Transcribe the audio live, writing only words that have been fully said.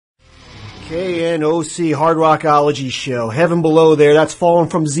KNOC Hard Rockology Show. Heaven Below there. That's Fallen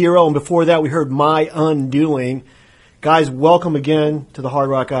from Zero. And before that, we heard My Undoing. Guys, welcome again to the Hard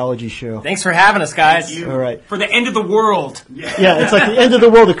Rockology Show. Thanks for having us, guys. Thank you. All right. For the end of the world. Yeah, it's like the end of the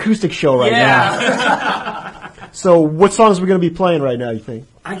world acoustic show right now. So what songs are we going to be playing right now, you think?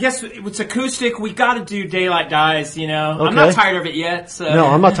 I guess it's acoustic. We got to do Daylight Dies, you know. Okay. I'm not tired of it yet. So. No,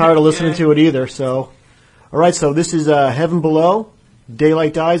 I'm not tired of listening to it either. So, all right, so this is Heaven Below,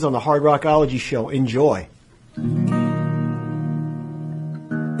 Daylight Dies on the Hard Rockology Show. Enjoy.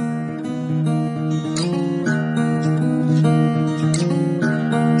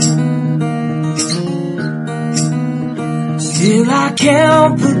 Still I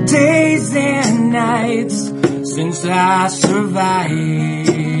count the days and nights since I survived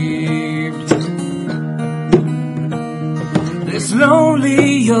this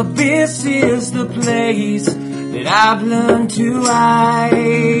lonely abyss is the place that I've learned to hide.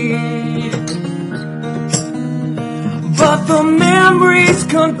 But the memories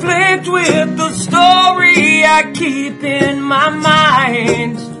conflict with the story I keep in my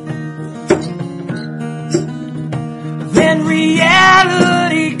mind. Then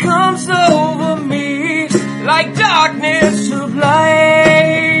reality comes over me like darkness to blind.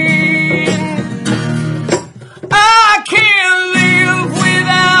 I can't live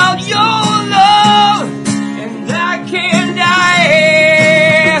without your love, and I can't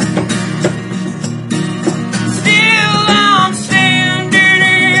die. Still I'm standing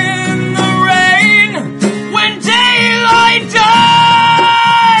in the rain when daylight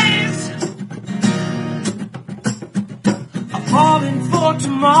dies. I'm falling for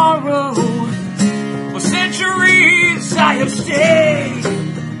tomorrow. For centuries I have stayed.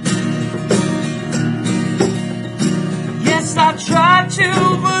 Yes, I try to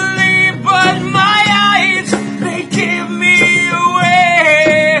believe, but my eyes, they give me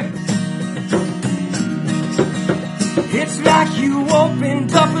away. It's like you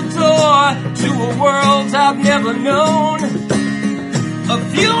opened up a door to a world I've never known. A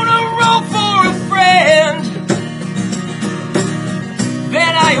funeral for a friend.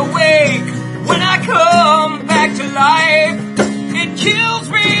 Then I awake when I come back to life. It kills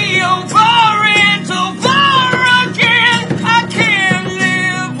me over and over again. I can't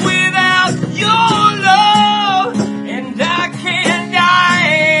live without your love, and I can't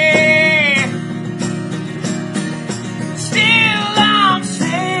die. Still I'm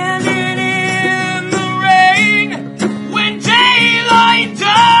standing in the rain when daylight dies.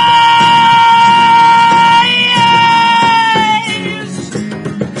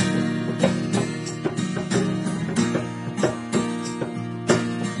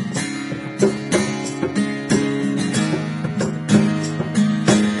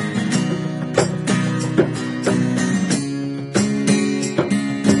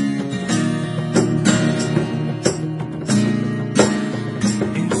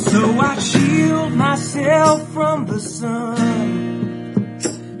 Myself from the sun,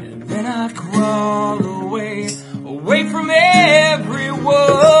 and then I crawl away from everyone.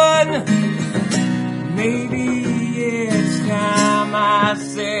 Maybe it's time I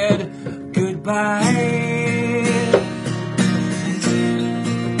said goodbye.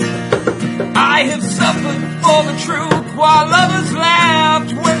 I have suffered for the truth while others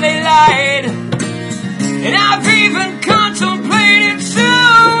laughed when they lied, and I've even contemplated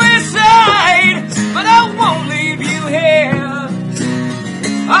suicide. But I won't leave you here.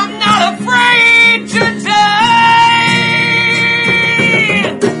 I'm not afraid to die.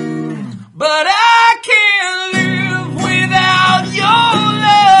 But I can't live without your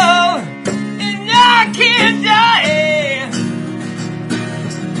love, and I can't die.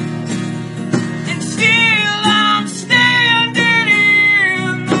 And still I'm standing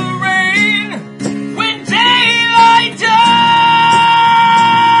in the rain when daylight dies.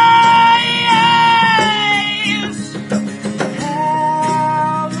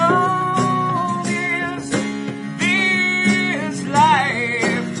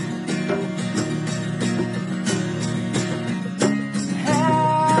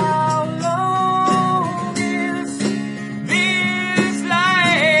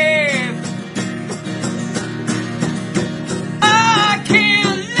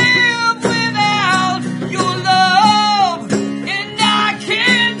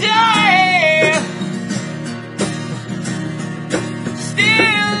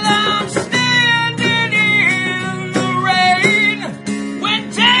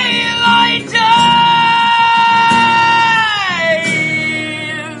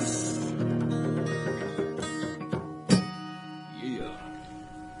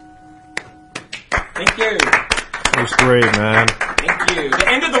 Thank you. That was great, man. Thank you. The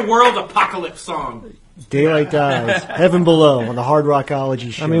end of the a world apocalypse song. Daylight Dies, Heaven Below on the Hard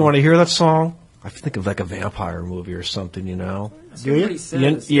Rockology Show. I mean, when I hear that song, I think of like a vampire movie or something, you know? Do you?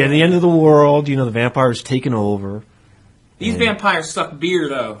 The end of the world, you know, the vampire's taking over. These vampires suck beer,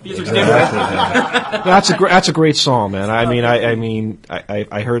 though. These are different. That's a great song, man.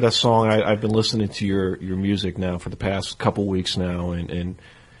 I heard that song. I've been listening to your music now for the past couple weeks now, and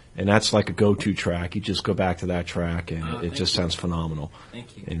that's like a go-to track. You just go back to that track, and it just sounds phenomenal.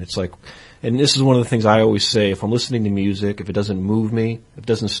 Thank you. And it's like, and this is one of the things I always say: if I'm listening to music, if it doesn't move me, if it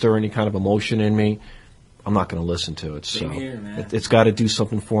doesn't stir any kind of emotion in me, I'm not going to listen to it. Same here, man. It's got to do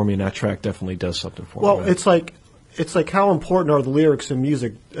something for me, and that track definitely does something for me. Well, it's like how important are the lyrics in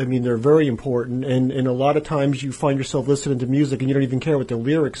music? I mean, they're very important, and a lot of times you find yourself listening to music and you don't even care what the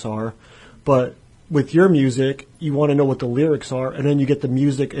lyrics are. But with your music, you want to know what the lyrics are, and then you get the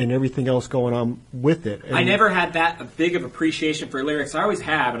music and everything else going on with it. And I never had that big of appreciation for lyrics. I always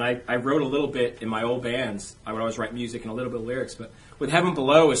have, and I wrote a little bit in my old bands. I would always write music and a little bit of lyrics. But with Heaven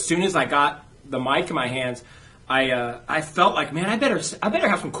Below, as soon as I got the mic in my hands, I felt like, man, I better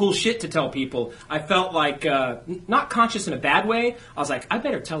have some cool shit to tell people. I felt like, not conscious in a bad way. I was like, I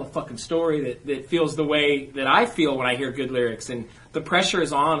better tell a fucking story that feels the way that I feel when I hear good lyrics. And the pressure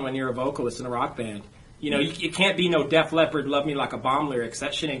is on when you're a vocalist in a rock band. You know, you can't be no Def Leppard, Love Me Like a Bomb lyrics.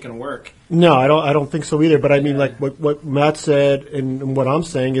 That shit ain't gonna work. No, I don't think so either. But I mean, like what Matt said and what I'm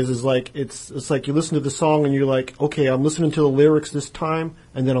saying is like it's like you listen to the song and you're like, okay, I'm listening to the lyrics this time,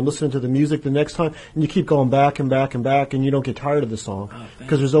 and then I'm listening to the music the next time, and you keep going back and back and back, and you don't get tired of the song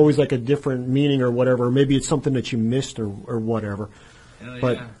because there's always like a different meaning or whatever. Or maybe it's something that you missed or whatever. Hell yeah.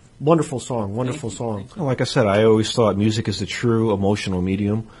 But wonderful song, wonderful song. Like I said, I always thought music is the true emotional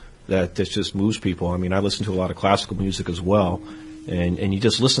medium that just moves people. I mean, I listen to a lot of classical music as well, and you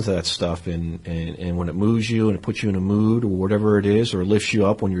just listen to that stuff, and when it moves you and it puts you in a mood or whatever it is, or lifts you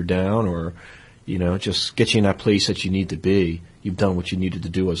up when you're down, or, you know, just gets you in that place that you need to be, you've done what you needed to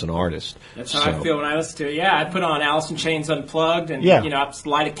do as an artist. That's how I feel when I listen to it. Yeah, I put on Alice in Chains Unplugged and, you know, I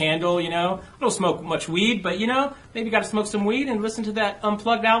light a candle, you know. I don't smoke much weed, but, you know, maybe you got to smoke some weed and listen to that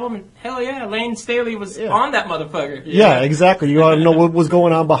Unplugged album. And hell yeah, Lane Staley was on that motherfucker. Yeah, exactly. You want to know what was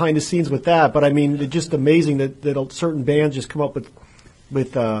going on behind the scenes with that. But, I mean, it's just amazing that certain bands just come up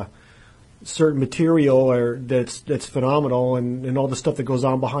with certain material that's phenomenal and all the stuff that goes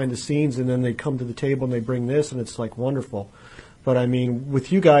on behind the scenes, and then they come to the table and they bring this, and it's, like, wonderful. But, I mean,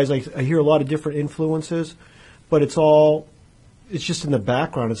 with you guys, I hear a lot of different influences, but it's just in the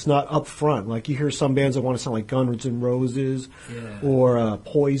background. It's not up front. Like, you hear some bands that want to sound like Guns N' Roses or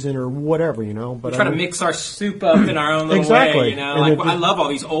Poison or whatever, you know. But we try to mix our soup up in our own little way, you know. And like, I love all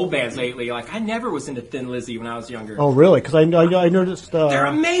these old bands lately. Like, I never was into Thin Lizzy when I was younger. Oh, really? Because I noticed... They're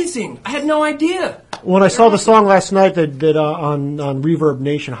amazing. I had no idea. When I saw the song last night that on Reverb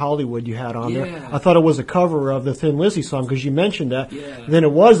Nation Hollywood you had on there, I thought it was a cover of the Thin Lizzy song because you mentioned that. Yeah. Then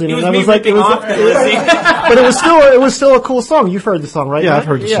it wasn't, and I was like, it was, but it was still a cool song. You've heard the song, right? Yeah, I've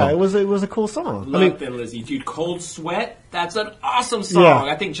heard the song. Yeah, it was a cool song. Love Thin Lizzy, dude. Cold Sweat. That's an awesome song. Yeah.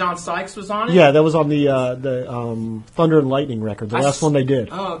 I think John Sykes was on it. Yeah, that was on the Thunder and Lightning record, the last one they did.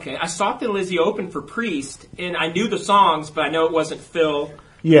 Oh, okay. I saw Thin Lizzy open for Priest, and I knew the songs, but I know it wasn't Phil.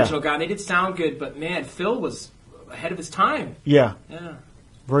 Original guy. They did sound good, but man, Phil was ahead of his time. Yeah.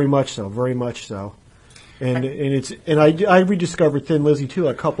 Very much so. Very much so. And I rediscovered Thin Lizzy too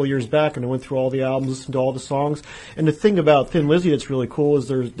a couple years back, and I went through all the albums, listened to all the songs. And the thing about Thin Lizzy that's really cool is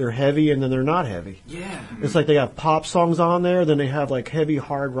they're heavy and then they're not heavy. Yeah. It's like they have pop songs on there, then they have like heavy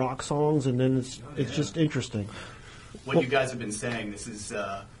hard rock songs, and then it's just interesting. What you guys have been saying, this is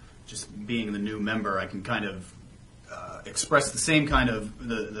just being the new member, I can kind of express the same kind of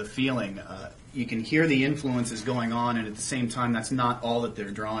the feeling. You can hear the influences going on, and at the same time, that's not all that they're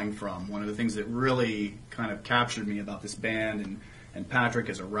drawing from. One of the things that really kind of captured me about this band and Patrick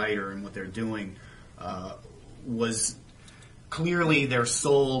as a writer and what they're doing was clearly their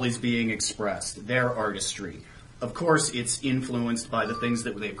soul is being expressed, their artistry. Of course, it's influenced by the things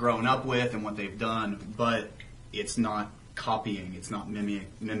that they've grown up with and what they've done, but it's not copying, it's not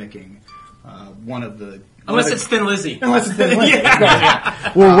mimicking. Unless it's Thin Lizzy. Unless it's Thin Lizzy.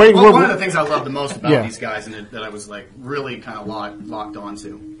 Well, one of the things I love the most about these guys, and that I was like really kind of locked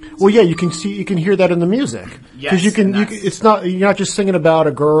onto. Well, yeah, you can hear that in the music because Yes, you're not just singing about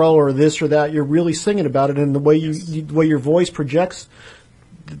a girl or this or that. You're really singing about it, and the way the way your voice projects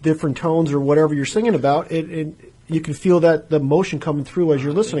the different tones or whatever you're singing about it. You can feel that the emotion coming through as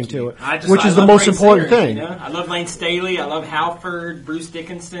you're listening to it, which is the most important thing. You know? I love Lane Staley. I love Halford, Bruce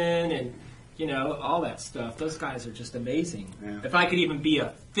Dickinson, and all that stuff. Those guys are just amazing. Yeah. If I could even be a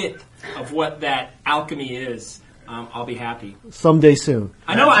fifth of what that alchemy is, I'll be happy. Someday soon.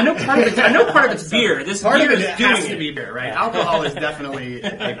 I know part of it. I know part of it's beer. This Part of beer it is doing has to it. be beer, right? Alcohol is definitely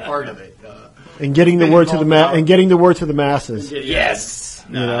a part of it. And getting the word to the masses. Yes,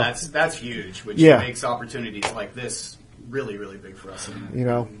 no, You know? that's huge, which Yeah. makes opportunities like this really, really big for us. And You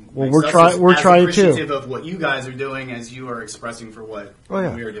know, well, makes we're us trying too. appreciative of what you guys are doing as you are expressing for what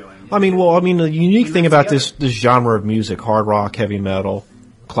yeah. we're doing. I mean, the unique thing about together. this genre of music, hard rock, heavy metal,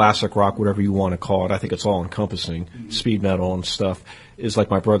 classic rock, whatever you want to call it, I think it's all encompassing, speed metal and stuff, is like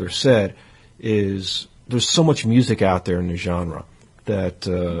my brother said, is there's so much music out there in the genre that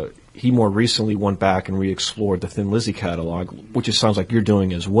he more recently went back and re-explored the Thin Lizzy catalog, which it sounds like you're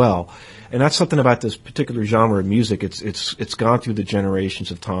doing as well. And that's something about this particular genre of music. It's gone through the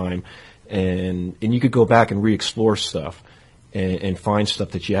generations of time, and you could go back and re-explore stuff and find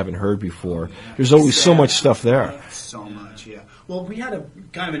stuff that you haven't heard before. There's always so much stuff there. So much, yeah. Well, we had a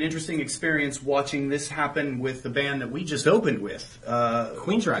kind of an interesting experience watching this happen with the band that we just opened with,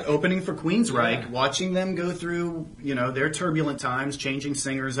 Queensryche. opening for Queensryche, watching them go through, their turbulent times, changing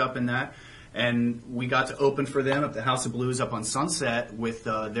singers up and that. And we got to open for them at the House of Blues up on Sunset with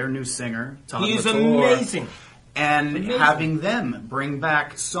their new singer, Tom He's Latour. amazing. And having them bring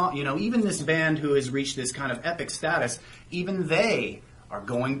back even this band who has reached this kind of epic status, even they are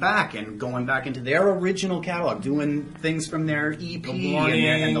going back into their original catalog, doing things from their EP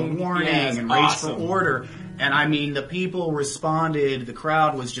and the Warning Yes, and awesome. Rage for Order. And I mean, the people responded, the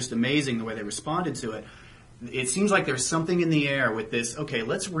crowd was just amazing the way they responded to it. It seems like there's something in the air with this, okay,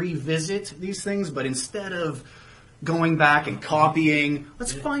 let's revisit these things, but instead of going back and copying,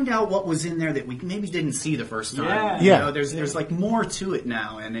 let's find out what was in there that we maybe didn't see the first time. Yeah. There's like more to it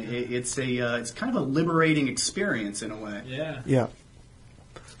now, and it's kind of a liberating experience in a way. Yeah. Yeah.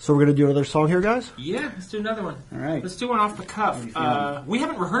 So we're going to do another song here, guys? Yeah, let's do another one. All right. Let's do one off the cuff. We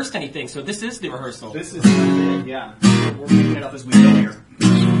haven't rehearsed anything, so this is the rehearsal. This is it, yeah. We're making it up as we go here.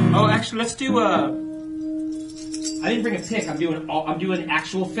 Oh, actually, let's do I didn't bring a pick. I'm doing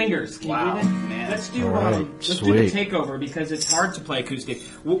actual fingers. Can Wow, you believe it? man. Let's do All right, let's do the sweet. Takeover because it's hard to play acoustic.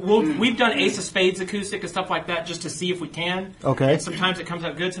 We've done Ace of Spades acoustic and stuff like that just to see if we can. Okay. And sometimes it comes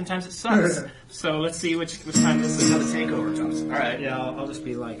out good, sometimes it sucks. So let's see which time this is. How the Takeover comes. All right. Yeah, I'll just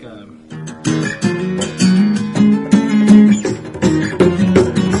be like.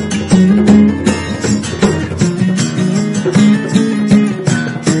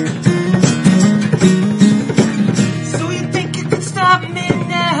 So you think you could stop me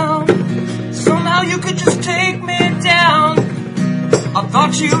now? Somehow you could just take me down. I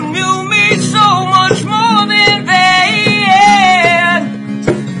thought you knew me so much more than that.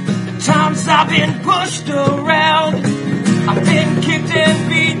 The times I've been pushed around, I've been kicked and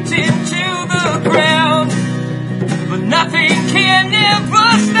beaten to the ground, but nothing can ever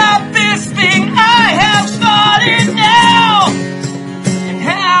stop this thing I have started now. And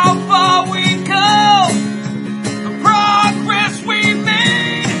how far we come, the progress we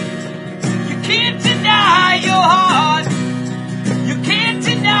made. You can't deny your heart, you can't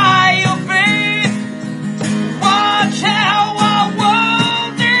deny your faith. Watch how our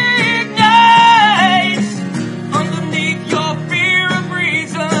world ignites underneath your fear of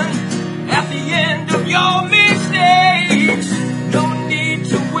reason. At the end of your mistakes, no need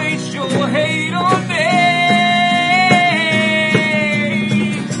to waste your hate on me.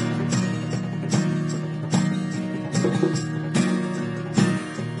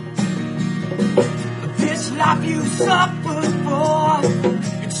 This life you suffered for,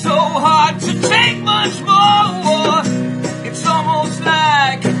 it's so hard to take much more. It's almost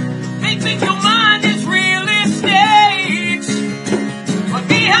like they think your mind is real estate. But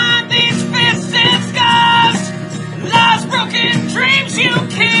behind these fists and scars lies broken dreams you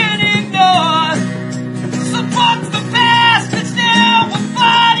can't ignore. So fuck the past, it's now we're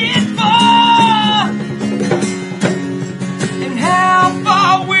fighting for. And how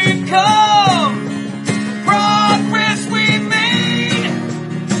far we've come, the progress we've made.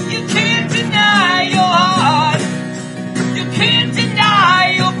 You can't deny your heart, you can't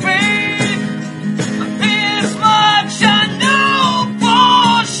deny your pain. But this much I know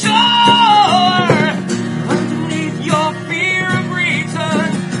for sure. Underneath your fear of reason,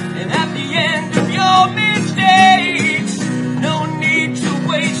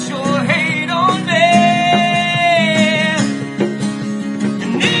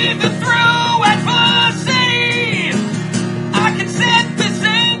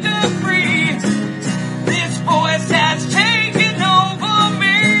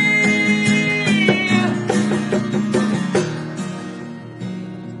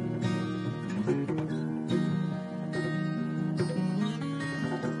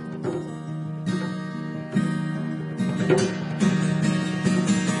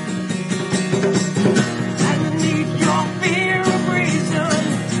 Underneath your fear of reason,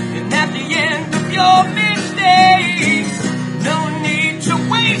 and at the end of your mistakes, no need to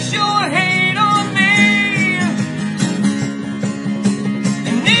waste your hate on me.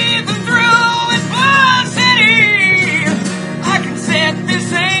 And even through adversity, I can set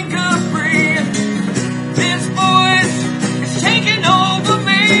this anger free. This voice is taking over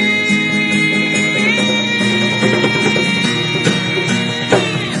me.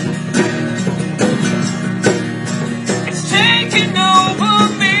 It's taking over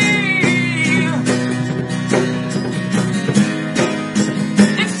me.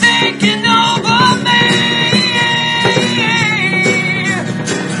 It's taking over me.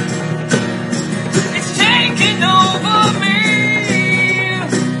 It's taking over me.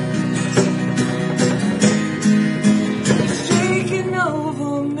 It's taking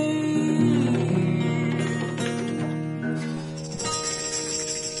over me.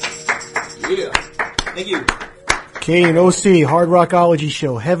 Yeah. Thank you. K and OC, Hard Rockology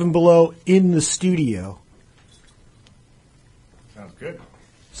Show, Heaven Below in the studio. Sounds good.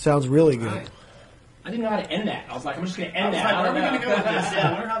 Sounds really good. I didn't know how to end that. I was like, I'm just going to end I was that. like, I where are don't we going to know. go with this? Yeah,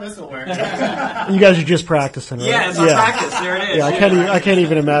 I wonder how this will work. You guys are just practicing, right? Yeah, it's our practice. There it is. Yeah, I can't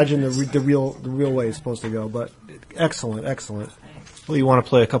even imagine the real way it's supposed to go. But excellent. Well, you want to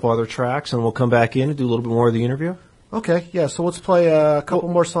play a couple other tracks, and we'll come back in and do a little bit more of the interview? Okay, yeah. So let's play a couple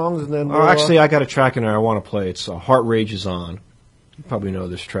more songs, and then we'll, Actually, I got a track in there I want to play. It's Heart Rages On. You probably know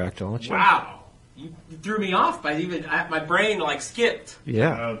this track, don't you? Wow. You threw me off by my brain like skipped.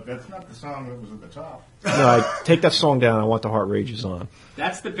 Yeah. That's not the song that was at the top. No, I take that song down. I want the Heart Rages On.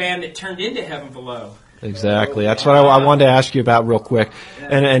 That's the band that turned into Heaven Below. Exactly. That's what I wanted to ask you about real quick.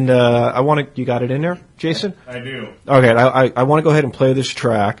 And I want to. You got it in there, Jason? I do. Okay. I want to go ahead and play this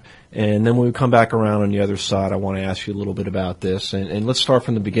track, and then when we come back around on the other side, I want to ask you a little bit about this. And let's start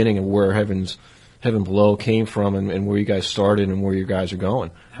from the beginning of where Heaven Below came from, and where you guys started, and where you guys are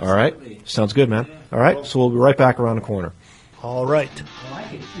going. Absolutely. All right. Sounds good, man. All right. So we'll be right back around the corner. all right. I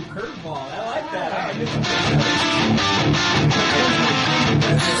like it. You curveball. I like that. I could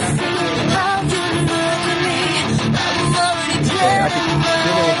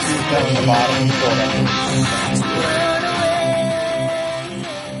down the bottom.